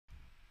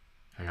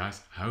Hey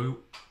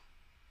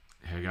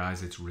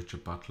guys, it's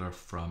Richard Butler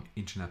from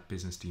Internet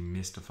Business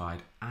Demystified,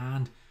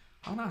 and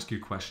I want to ask you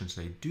a question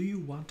today. Do you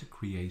want to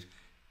create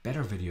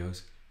better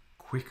videos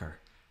quicker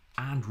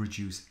and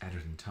reduce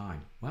editing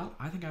time? Well,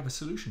 I think I have a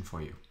solution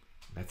for you.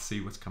 Let's see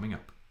what's coming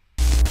up.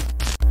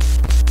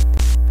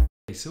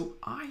 Okay, so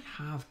I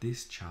have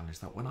this challenge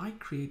that when I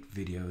create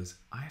videos,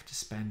 I have to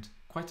spend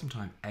quite some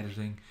time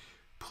editing,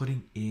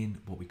 putting in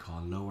what we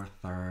call lower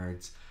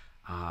thirds,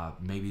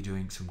 maybe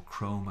doing some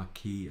chroma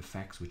key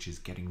effects, which is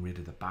getting rid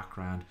of the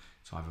background.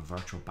 So I have a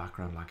virtual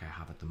background like I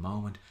have at the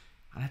moment,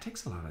 and it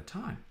takes a lot of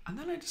time. And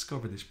then I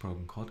discovered this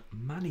program called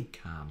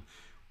ManyCam,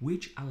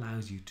 which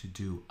allows you to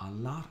do a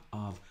lot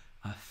of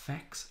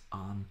effects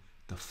on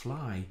the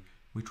fly,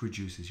 which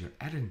reduces your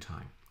editing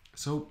time.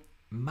 So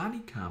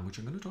ManyCam, which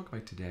I'm going to talk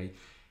about today,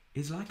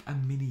 is like a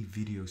mini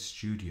video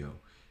studio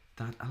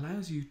that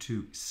allows you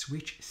to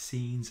switch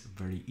scenes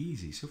very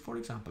easy. So for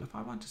example, if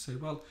I want to say,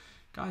 well,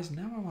 guys,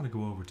 now I want to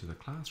go over to the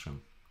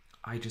classroom,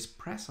 I just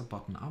press a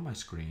button on my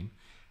screen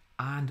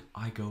and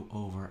I go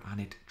over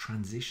and it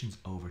transitions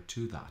over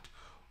to that.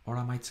 Or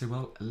I might say,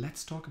 well,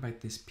 let's talk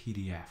about this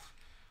PDF.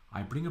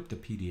 I bring up the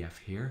PDF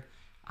here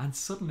and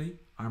suddenly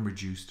I'm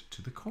reduced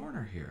to the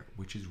corner here,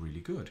 which is really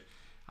good.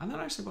 And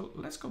then I say, well,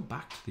 let's go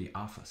back to the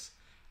office,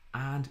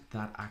 and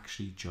that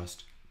actually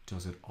just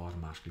does it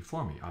automatically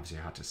for me. Obviously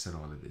I had to set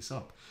all of this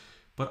up,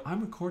 but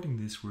I'm recording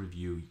this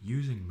review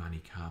using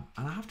ManyCam,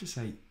 and I have to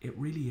say it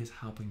really is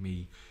helping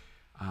me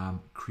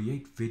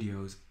create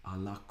videos a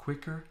lot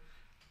quicker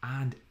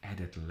and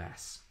edit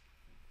less.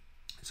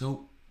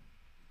 So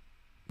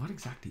what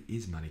exactly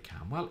is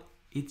ManyCam? Well,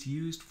 it's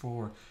used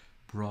for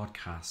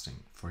broadcasting,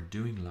 for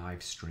doing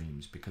live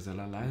streams, because it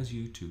allows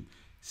you to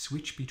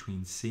switch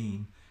between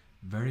scene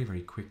very,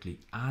 very quickly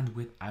and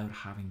without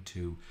having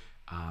to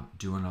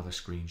do another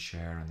screen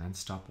share and then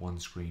stop one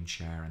screen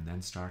share and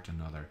then start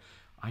another.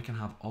 I can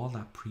have all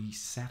that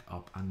pre-set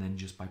up, and then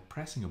just by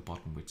pressing a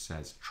button which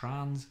says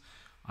trans,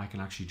 I can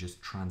actually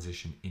just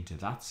transition into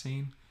that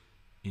scene,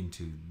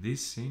 into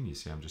this scene. You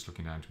see I'm just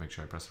looking down to make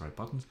sure I press the right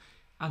buttons,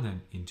 and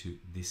then into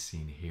this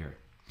scene here.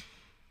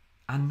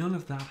 And none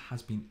of that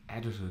has been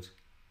edited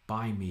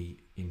by me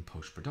in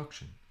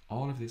post-production.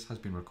 All of this has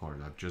been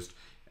recorded. I've just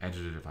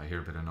edited. If I hear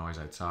a bit of noise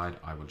outside,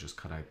 I will just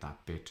cut out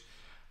that bit.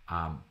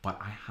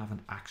 But I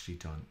haven't actually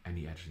done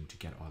any editing to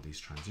get all these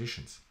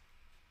transitions.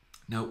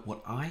 Now,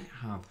 what I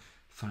have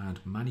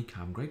found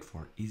ManyCam great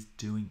for is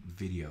doing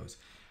videos,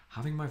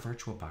 having my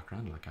virtual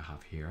background like I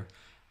have here,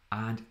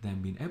 and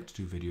then being able to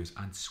do videos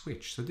and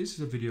switch. So this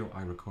is a video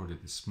I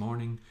recorded this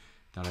morning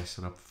that I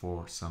set up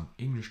for some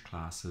English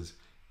classes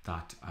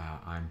that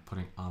I'm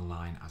putting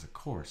online as a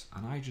course.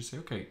 And I just say,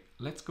 okay,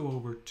 let's go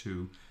over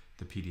to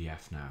the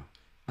PDF now.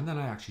 And then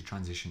I actually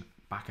transition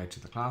back out to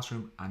the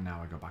classroom, and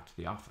now I go back to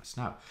the office.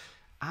 Now,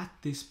 at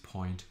this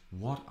point,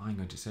 what I'm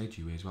going to say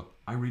to you is, well,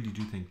 I really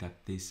do think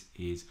that this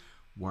is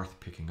worth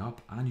picking up,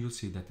 and you'll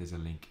see that there's a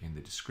link in the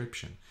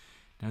description.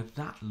 Now,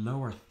 that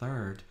lower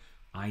third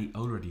I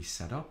already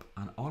set up,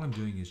 and all I'm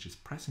doing is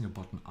just pressing a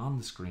button on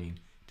the screen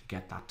to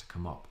get that to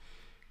come up.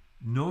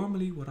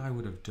 Normally, what I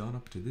would have done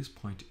up to this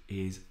point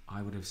is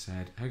I would have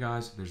said, hey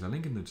guys, there's a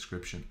link in the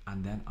description,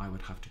 and then I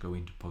would have to go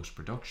into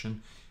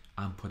post-production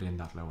and put in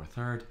that lower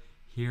third.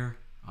 Here,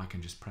 I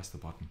can just press the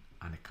button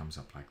and it comes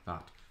up like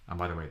that. And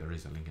by the way, there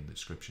is a link in the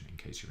description in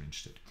case you're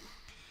interested.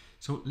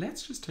 So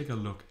let's just take a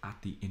look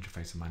at the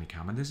interface of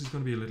ManyCam. And this is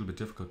going to be a little bit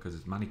difficult because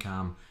it's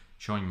ManyCam,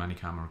 showing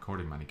ManyCam and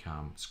recording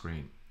ManyCam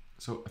screen.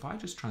 So if I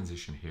just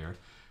transition here,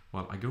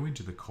 well, I go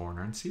into the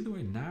corner and see the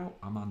way now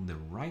I'm on the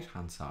right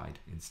hand side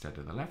instead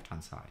of the left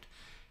hand side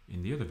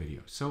in the other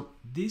video. So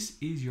this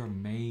is your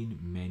main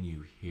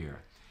menu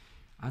here.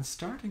 And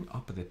starting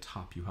up at the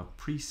top, you have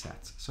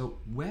presets. So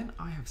when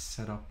I have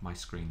set up my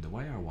screen the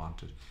way I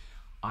want it,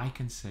 I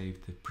can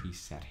save the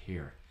preset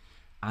here.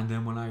 And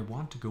then when I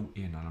want to go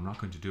in, and I'm not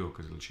going to do it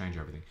because it'll change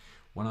everything.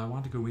 When I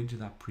want to go into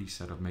that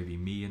preset of maybe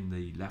me in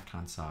the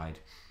left-hand side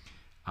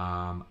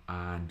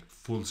and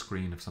full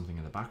screen of something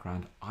in the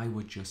background, I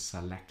would just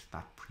select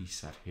that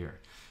preset here.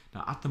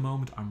 Now at the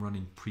moment, I'm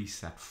running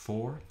preset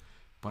 4,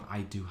 but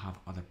I do have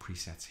other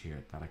presets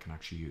here that I can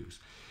actually use.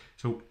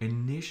 So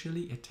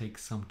initially it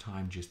takes some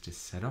time just to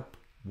set up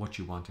what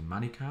you want in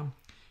ManyCam,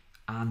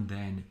 and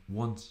then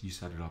once you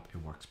set it up,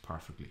 it works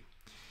perfectly.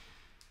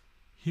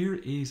 Here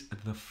is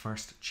the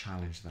first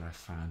challenge that I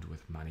found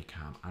with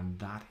ManyCam, and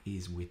that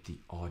is with the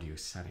audio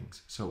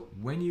settings. So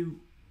when you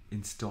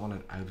install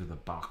it out of the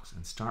box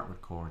and start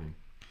recording,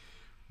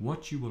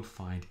 what you will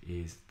find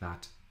is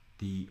that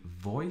the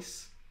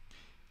voice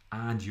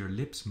and your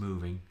lips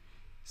moving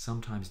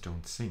sometimes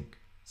don't sync.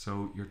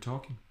 So you're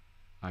talking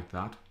like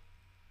that,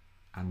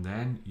 and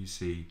then you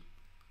see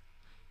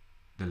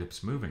the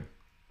lips moving.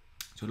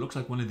 So it looks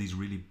like one of these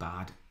really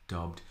bad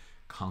dubbed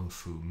kung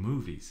fu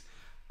movies.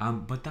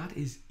 But that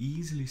is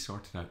easily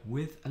sorted out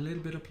with a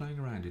little bit of playing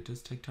around. It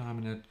does take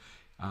time,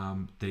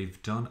 and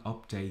they've done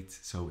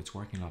updates, so it's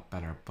working a lot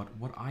better. But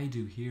what I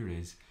do here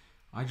is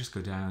I just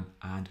go down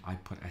and I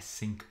put a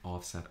sync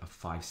offset of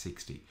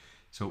 560.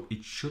 So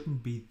it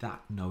shouldn't be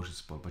that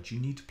noticeable, but you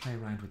need to play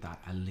around with that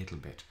a little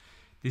bit.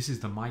 This is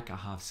the mic I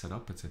have set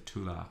up. It's a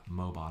Tula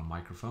mobile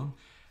microphone,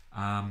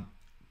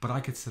 but I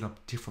could set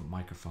up different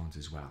microphones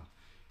as well.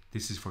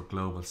 This is for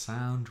global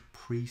sound,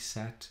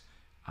 preset,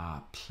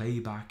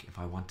 playback. If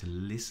I want to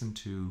listen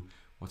to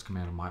what's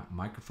coming out of my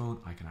microphone,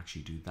 I can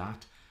actually do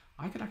that.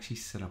 I could actually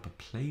set up a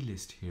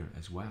playlist here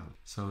as well,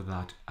 so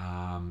that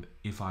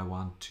if I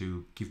want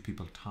to give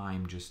people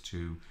time just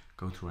to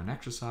go through an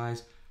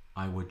exercise,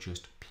 I would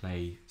just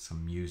play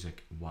some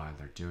music while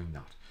they're doing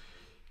that.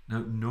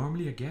 Now,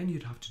 normally, again,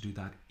 you'd have to do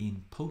that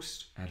in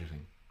post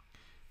editing.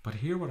 But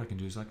here what I can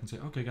do is I can say,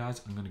 okay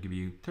guys, I'm going to give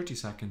you 30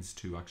 seconds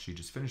to actually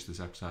just finish this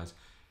exercise,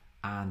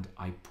 and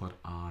I put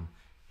on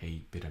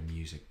a bit of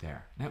music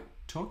there. Now,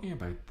 talking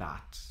about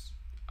that,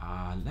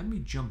 let me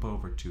jump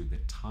over to the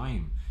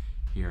time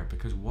here,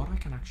 because what I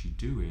can actually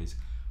do is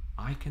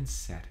I can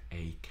set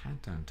a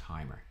countdown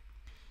timer.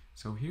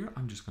 So here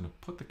I'm just going to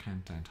put the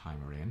countdown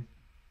timer in.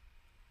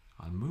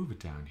 I'll move it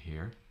down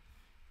here.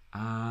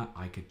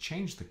 I could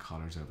change the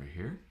colors over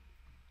here,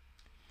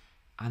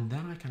 and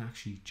then I can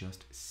actually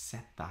just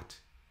set that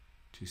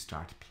to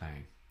start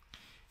playing,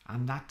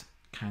 and that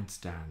counts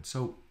down.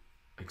 So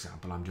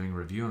example, I'm doing a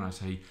review and I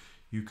say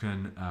you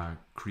can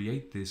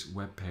create this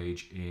web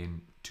page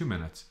in 2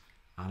 minutes,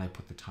 and I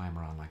put the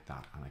timer on like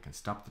that, and I can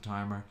stop the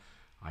timer,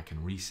 I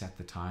can reset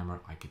the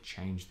timer, I could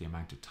change the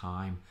amount of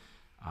time,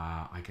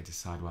 I could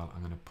decide, well,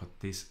 I'm going to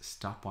put this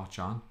stopwatch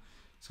on.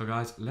 So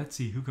guys, let's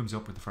see who comes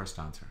up with the first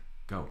answer.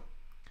 Go.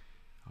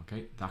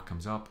 Okay, that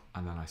comes up,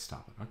 and then I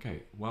stop it.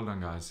 Okay, well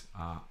done guys,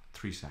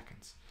 3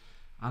 seconds.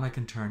 And I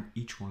can turn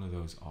each one of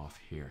those off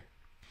here.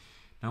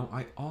 Now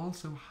I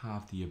also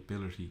have the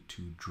ability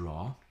to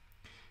draw.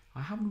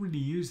 I haven't really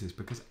used this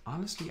because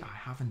honestly I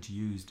haven't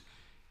used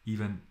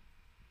even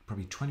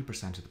probably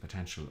 20% of the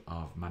potential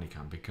of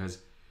ManyCam, because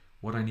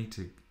what I need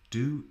to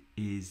do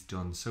is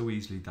done so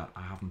easily that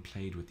I haven't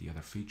played with the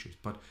other features.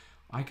 But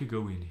I could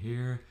go in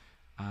here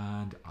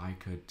and I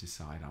could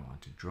decide I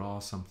want to draw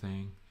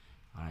something.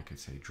 I could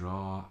say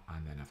draw,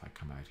 and then if I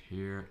come out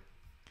here,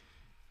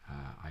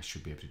 I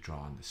should be able to draw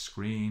on the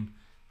screen.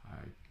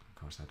 Of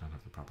course, I don't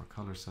have the proper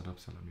color set up,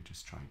 so let me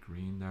just try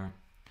green there.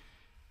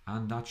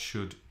 And that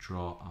should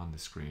draw on the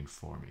screen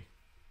for me.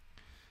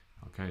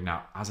 Okay,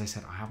 now, as I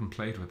said, I haven't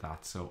played with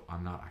that, so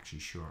I'm not actually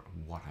sure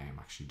what I am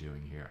actually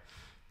doing here.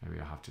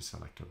 Maybe I have to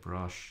select a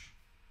brush.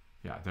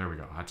 Yeah, there we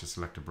go. I had to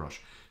select a brush.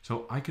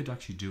 So I could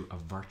actually do a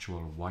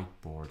virtual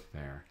whiteboard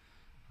there.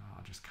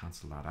 I'll just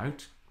cancel that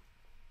out.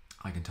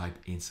 I can type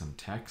in some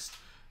text.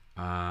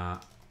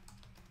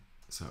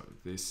 So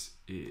this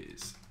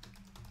is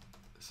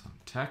some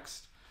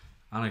text,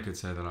 and I could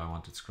say that I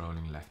wanted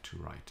scrolling left to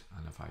right.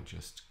 And if I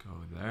just go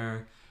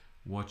there,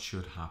 what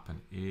should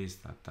happen is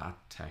that that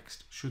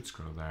text should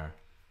scroll there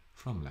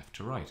from left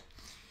to right.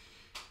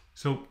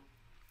 So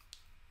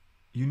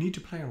you need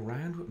to play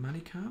around with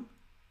ManyCam,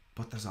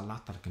 but there's a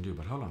lot that I can do.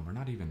 But hold on, we're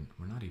not even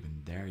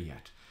there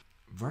yet.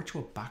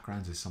 Virtual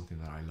backgrounds is something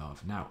that I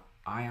love. Now,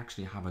 I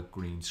actually have a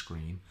green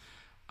screen,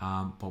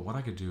 but what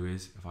I could do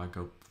is if I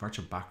go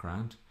virtual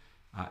background,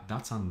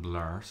 that's on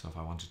blur. So if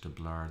I wanted to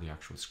blur the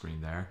actual screen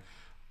there,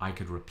 I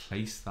could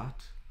replace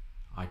that.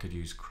 I could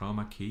use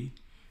chroma key,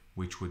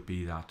 which would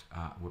be that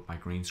with my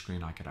green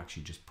screen, I could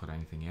actually just put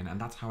anything in. And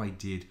that's how I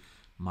did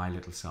my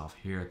little self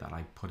here, that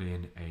I put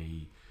in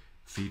a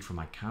feed from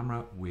my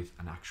camera with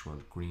an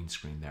actual green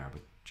screen there.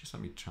 But just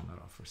let me turn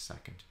that off for a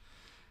second.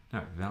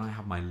 Now, then I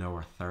have my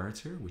lower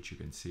thirds here, which you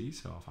can see.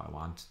 So if I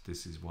want,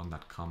 this is one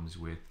that comes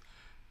with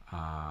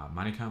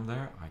ManyCam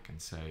there. I can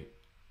say,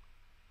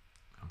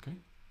 okay,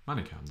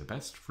 ManyCam, the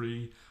best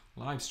free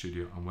live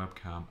studio and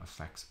webcam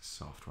effects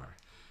software.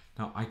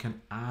 Now I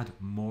can add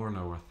more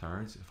lower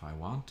thirds if I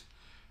want,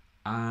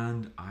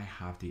 and I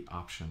have the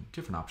option,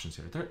 different options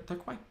here. They're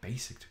quite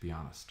basic, to be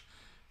honest,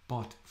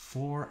 but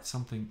for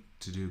something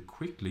to do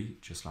quickly,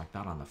 just like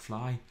that on the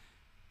fly,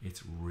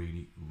 it's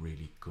really,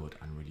 really good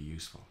and really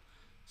useful.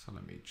 So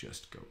let me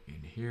just go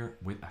in here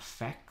with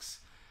effects.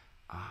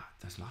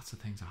 There's lots of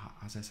things.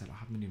 As I said, I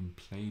haven't even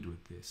played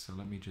with this. So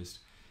let me just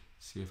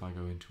see if I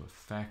go into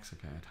effects.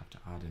 Okay, I'd have to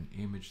add an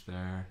image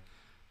there.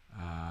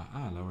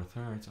 Lower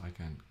thirds, I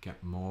can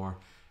get more.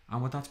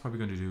 And what that's probably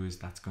going to do is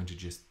that's going to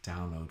just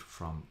download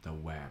from the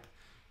web.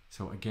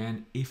 So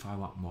again, if I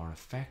want more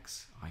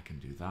effects, I can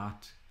do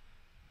that.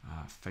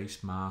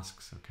 Face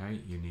masks, okay,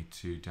 you need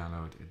to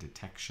download a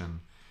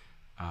detection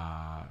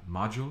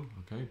module,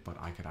 okay, but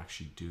I could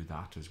actually do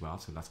that as well.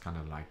 So that's kind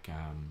of like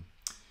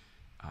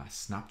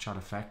Snapchat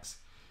effects.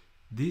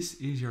 This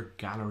is your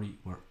gallery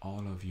where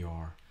all of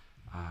your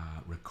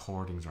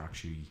recordings are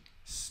actually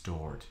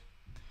stored.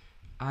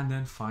 And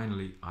then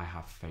finally, I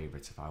have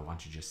favorites. If I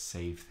want to just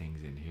save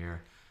things in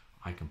here,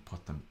 I can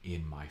put them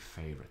in my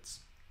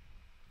favorites.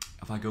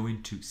 If I go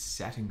into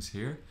settings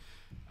here,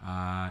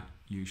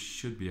 you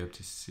should be able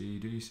to see,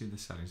 do you see the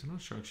settings? I'm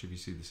not sure actually if you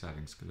see the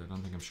settings because I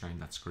don't think I'm sharing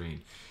that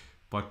screen.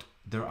 But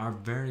there are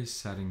various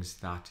settings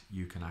that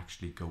you can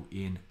actually go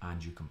in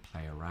and you can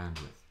play around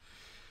with.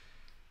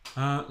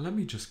 Let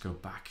me just go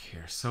back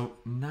here. So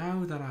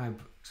now that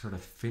I've sort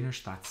of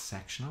finished that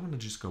section, I want to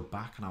just go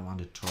back and I want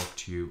to talk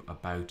to you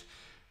about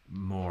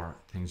more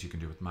things you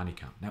can do with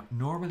ManyCam. Now,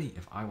 normally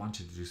if I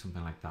wanted to do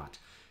something like that,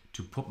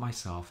 to put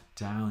myself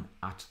down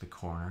at the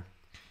corner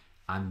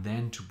and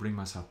then to bring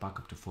myself back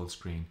up to full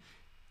screen,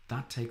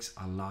 that takes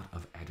a lot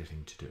of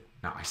editing to do.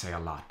 Now, I say a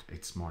lot,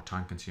 it's more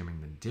time consuming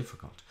than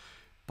difficult,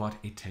 but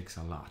it takes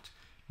a lot.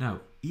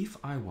 Now, if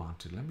I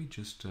wanted, let me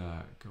just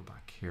go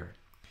back here.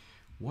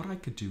 What I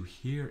could do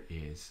here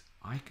is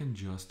I can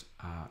just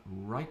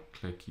right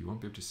click, you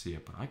won't be able to see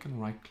it, but I can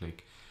right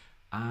click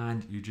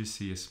and you just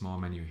see a small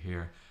menu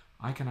here.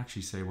 I can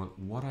actually say, well,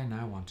 what I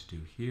now want to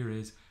do here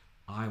is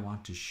I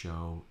want to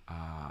show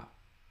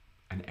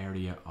an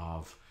area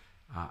of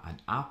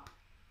an app,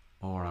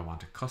 or I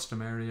want a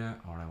custom area,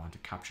 or I want to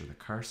capture the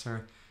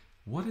cursor.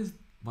 Well,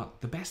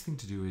 the best thing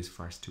to do is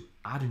first to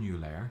add a new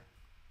layer.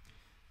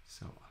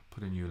 So I'll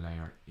put a new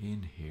layer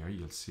in here.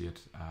 You'll see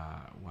it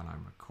when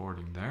I'm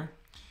recording there.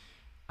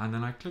 And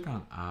then I click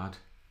on add.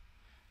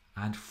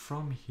 And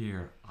from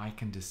here, I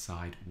can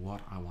decide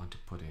what I want to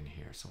put in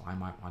here. So I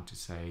might want to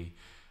say,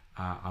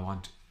 I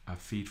want a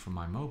feed from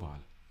my mobile,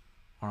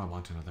 or I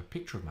want another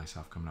picture of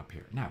myself coming up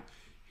here. Now,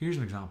 here's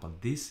an example.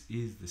 This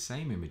is the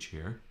same image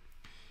here,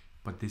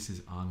 but this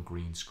is on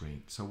green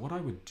screen. So what I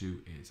would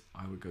do is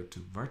I would go to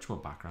virtual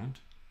background,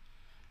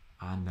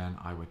 and then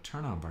I would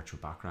turn on virtual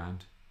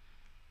background,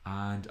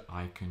 and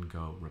I can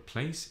go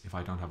replace. If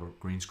I don't have a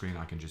green screen,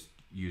 I can just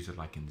use it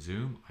like in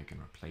Zoom. I can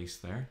replace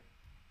there.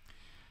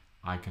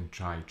 I can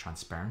try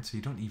transparency.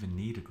 You don't even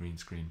need a green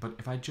screen, but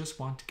if I just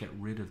want to get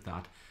rid of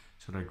that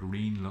sort of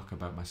green look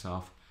about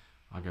myself,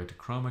 I go to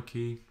chroma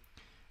key,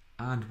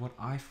 and what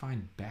I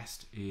find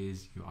best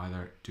is you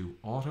either do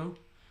auto,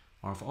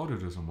 or if auto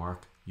doesn't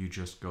work, you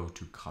just go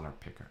to color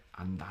picker,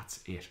 and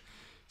that's it.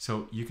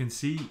 So you can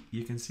see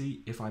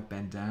if I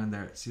bend down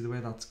there, see the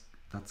way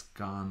that's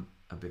gone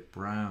a bit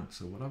brown.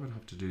 So what I would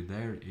have to do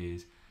there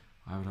is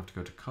I would have to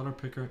go to color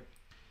picker,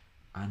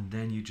 and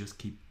then you just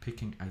keep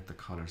picking out the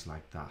colors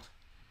like that,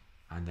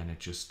 and then it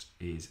just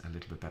is a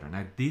little bit better.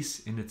 Now this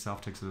in itself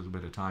takes a little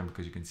bit of time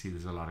because you can see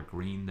there's a lot of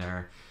green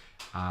there.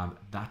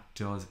 That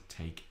does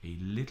take a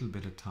little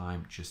bit of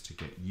time just to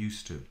get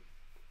used to.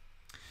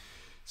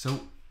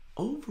 So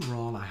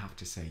overall, I have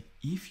to say,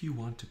 if you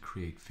want to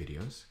create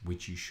videos,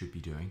 which you should be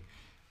doing,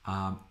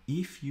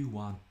 if you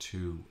want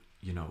to,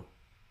 you know,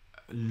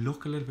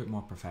 look a little bit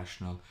more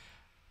professional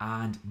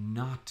and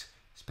not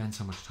spend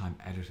so much time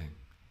editing,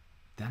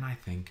 then I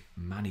think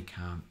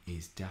ManyCam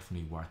is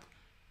definitely worth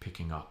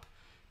picking up,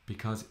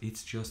 because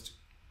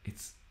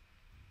it's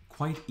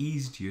quite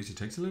easy to use. It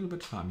takes a little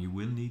bit of time. You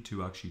will need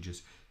to actually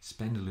just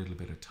spend a little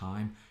bit of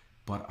time,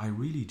 but I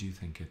really do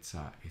think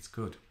it's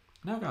good.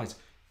 Now guys,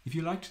 if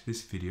you liked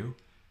this video,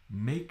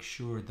 make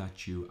sure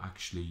that you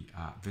actually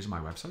visit my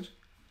website,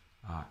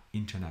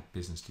 Internet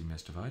Business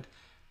Demystified.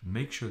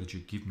 Make sure that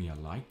you give me a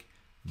like,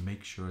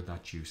 make sure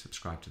that you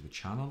subscribe to the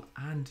channel,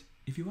 and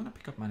if you want to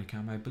pick up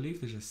ManyCam, I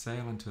believe there's a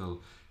sale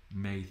until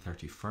May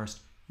 31st.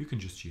 You can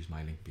just use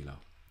my link below.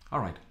 All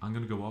right, I'm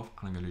going to go off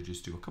and I'm going to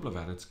just do a couple of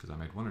edits because I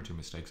made 1 or 2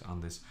 mistakes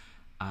on this,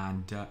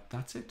 and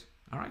that's it.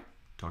 All right,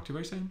 talk to you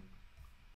very soon.